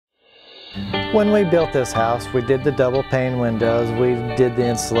When we built this house, we did the double pane windows, we did the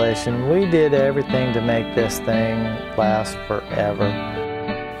insulation, we did everything to make this thing last forever.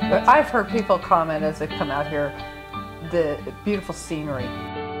 I've heard people comment as they come out here, the beautiful scenery.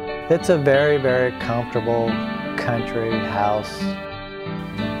 It's a very, very comfortable country house.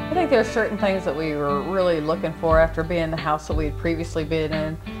 I think there are certain things that we were really looking for after being in the house that we had previously been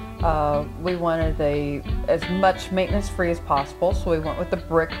in. We wanted as much maintenance-free as possible, so we went with the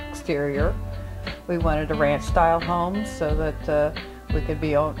brick exterior. We wanted a ranch-style home so that we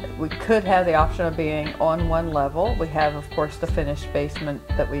could have the option of being on one level. We have, of course, the finished basement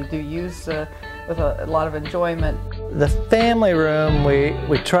that we do use with a lot of enjoyment. The family room,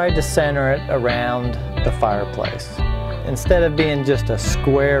 we tried to center it around the fireplace. Instead of being just a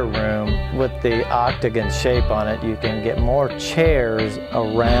square room with the octagon shape on it, you can get more chairs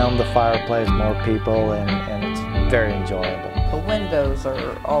around the fireplace, more people, and it's very enjoyable. The windows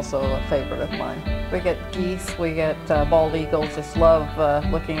are also a favorite of mine. We get geese, we get bald eagles. Just love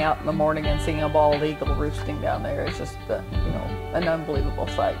looking out in the morning and seeing a bald eagle roosting down there. It's just you know, an unbelievable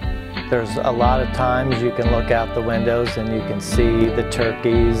sight. There's a lot of times you can look out the windows and you can see the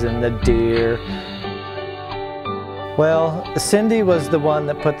turkeys and the deer. Well, Cindy was the one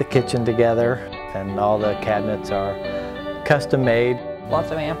that put the kitchen together, and all the cabinets are custom made.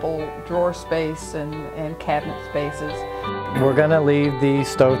 Lots of ample drawer space and cabinet spaces. We're going to leave the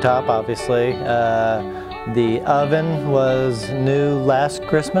stovetop, obviously. The oven was new last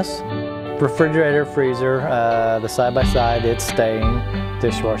Christmas. Refrigerator, freezer, the side-by-side, it's staying,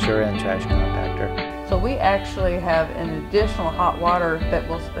 dishwasher and trash compactor. So we actually have an additional hot water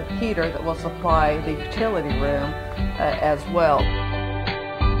heater that will supply the utility room as well.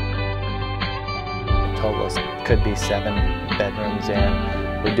 Total could be 7 bedrooms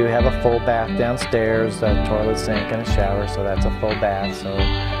in. We do have a full bath downstairs, a toilet, sink, and a shower, so that's a full bath, so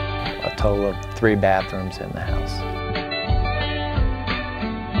a total of 3 bathrooms in the house.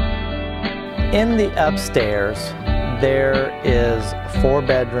 In the upstairs, there is 4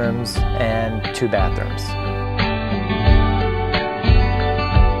 bedrooms and 2 bathrooms.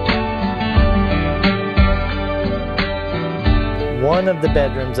 One of the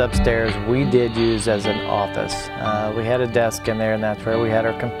bedrooms upstairs we did use as an office. We had a desk in there, and that's where we had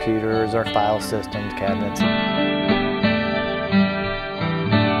our computers, our file systems, cabinets.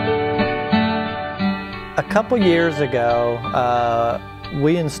 A couple years ago,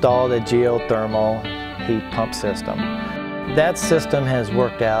 we installed a geothermal heat pump system. That system has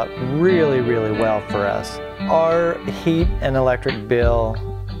worked out really, really well for us. Our heat and electric bill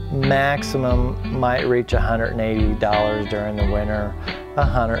maximum might reach $180 during the winter,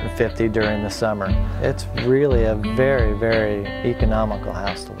 $150 during the summer. It's really a very, very economical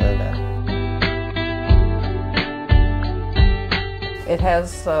house to live in. It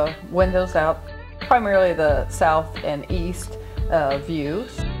has windows out, primarily the south and east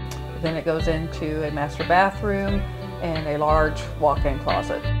views. Then it goes into a master bathroom and a large walk-in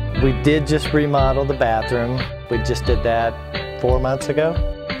closet. We did just remodel the bathroom. We just did that 4 months ago.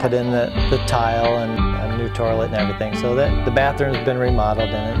 Put in the tile and a new toilet and everything, so that the bathroom's been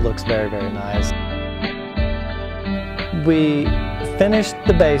remodeled and it looks very, very nice. We finished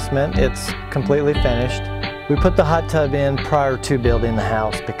the basement. It's completely finished. We put the hot tub in prior to building the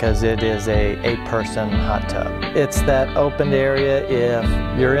house because it is a 8-person hot tub. It's that opened area.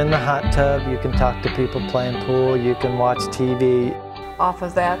 If you're in the hot tub, you can talk to people playing pool, you can watch TV. Off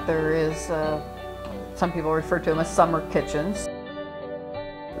of that, there is, some people refer to them as summer kitchens.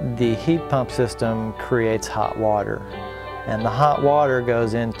 The heat pump system creates hot water, and the hot water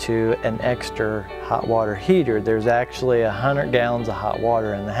goes into an extra hot water heater. There's actually 100 gallons of hot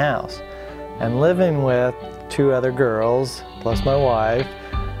water in the house. And living with 2 other girls, plus my wife,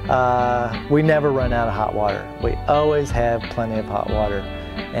 we never run out of hot water. We always have plenty of hot water,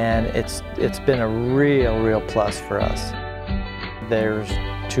 and it's been a real plus for us. There's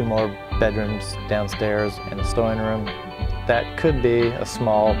 2 more bedrooms downstairs and a sewing room. That could be a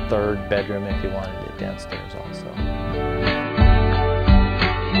small 3rd bedroom if you wanted it downstairs also.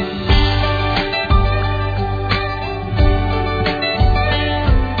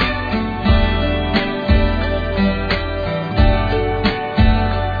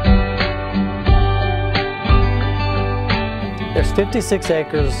 There's 56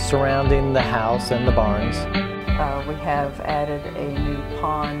 acres surrounding the house and the barns. We have added a new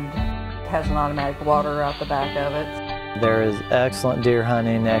pond. It has an automatic water out the back of it. There is excellent deer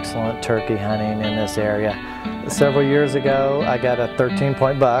hunting, excellent turkey hunting in this area. Several years ago, I got a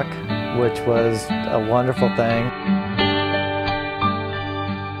 13-point buck, which was a wonderful thing.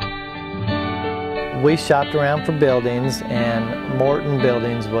 We shopped around for buildings, and Morton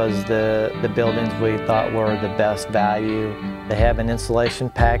Buildings was the buildings we thought were the best value. They have an insulation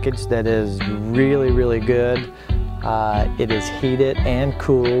package that is really good. It is heated and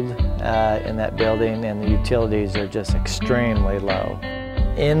cooled in that building, and the utilities are just extremely low.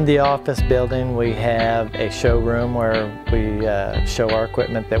 In the office building, we have a showroom where we show our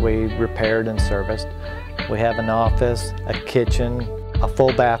equipment that we repaired and serviced. We have an office, a kitchen, a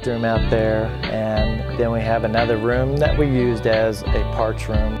full bathroom out there, and then we have another room that we used as a parts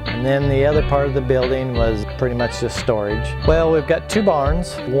room. And then the other part of the building was pretty much just storage. Well, we've got 2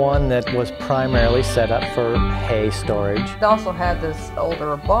 barns, one that was primarily set up for hay storage. It also had this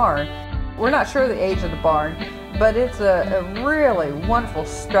older barn. We're not sure the age of the barn, but it's a really wonderful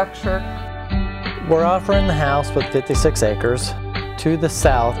structure. We're offering the house with 56 acres. To the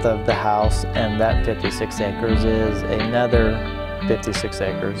south of the house and that 56 acres is another 56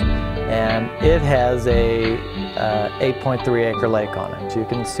 acres, and it has a 8.3 acre lake on it. You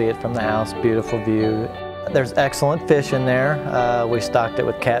can see it from the house, beautiful view. There's excellent fish in there. We stocked it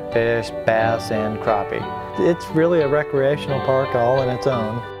with catfish, bass, and crappie. It's really a recreational park all on its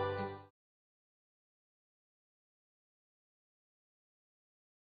own.